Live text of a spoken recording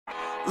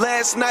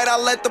Last night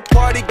I let the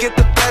party get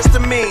the best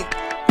of me.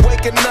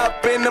 Waking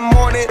up in the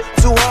morning,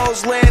 two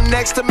hoes laying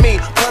next to me.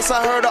 Plus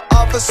I heard an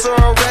officer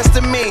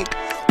arrested me.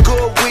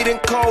 Good weed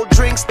and cold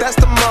drinks, that's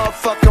the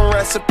motherfucking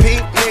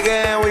recipe.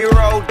 Nigga, and we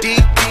roll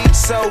deep, deep,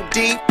 so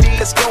deep, deep.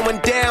 It's going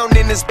down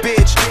in this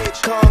bitch.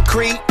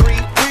 Concrete,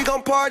 we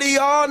gon' party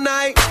all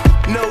night.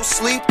 No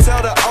sleep,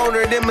 tell the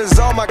owner them is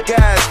all my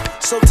guys.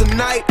 So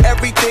tonight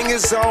everything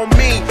is on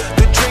me.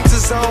 The drinks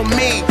is on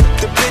me.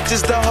 The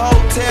bitches, the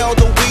hotel,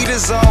 the weed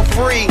is all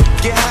free.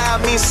 Get high,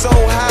 I mean so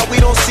high, we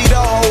don't see the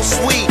whole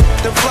suite.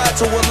 Then fly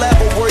to a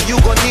level where you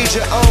gon' need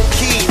your own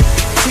key.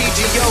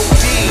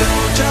 TGOD. No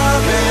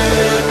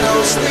jobbing, no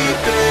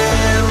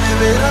sleeping.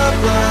 Live it up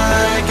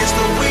like it's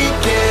the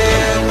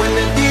weekend. When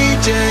the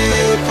DJ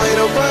play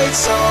the right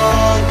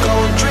song,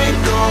 gon' drink,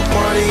 gon'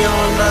 party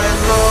all night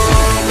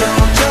long. No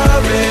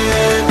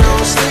jobbing, no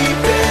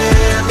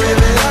sleeping.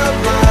 Live it up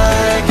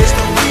like it's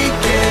the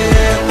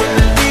weekend. When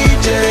the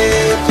DJ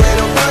play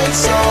the right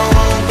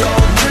song,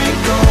 gon' drink,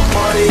 gon'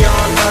 party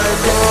all night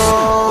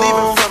long.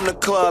 Leaving from the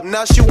club,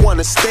 now she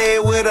wanna stay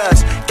with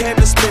us. Came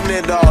to spend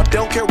it all,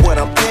 don't care what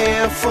I'm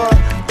paying for.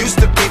 Used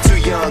to be too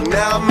young,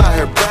 now I'm out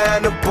here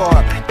buying a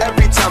bar.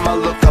 Every time I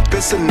look up,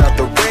 it's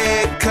another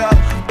red cup.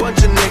 Bunch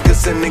of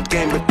niggas in the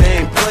game, but they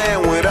ain't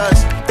playing with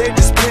us. They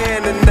just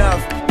paying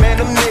enough. Man,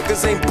 them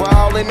niggas ain't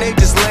ballin', they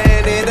just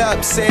laying it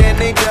up. Saying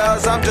they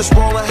does, I'm just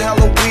rolling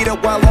hella weed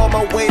up while on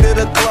my way to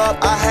the club.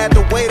 I had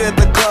to wait at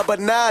the club, but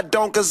now I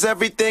don't, cause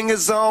everything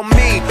is on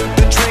me.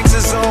 The drinks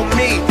is on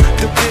me,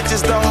 the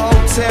bitches, the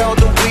hotel,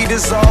 the weed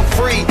is all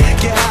free.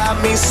 Get high,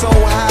 me so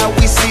high,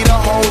 we see the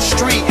whole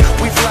street.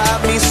 We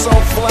fly, me so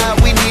fly,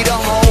 we need a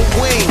whole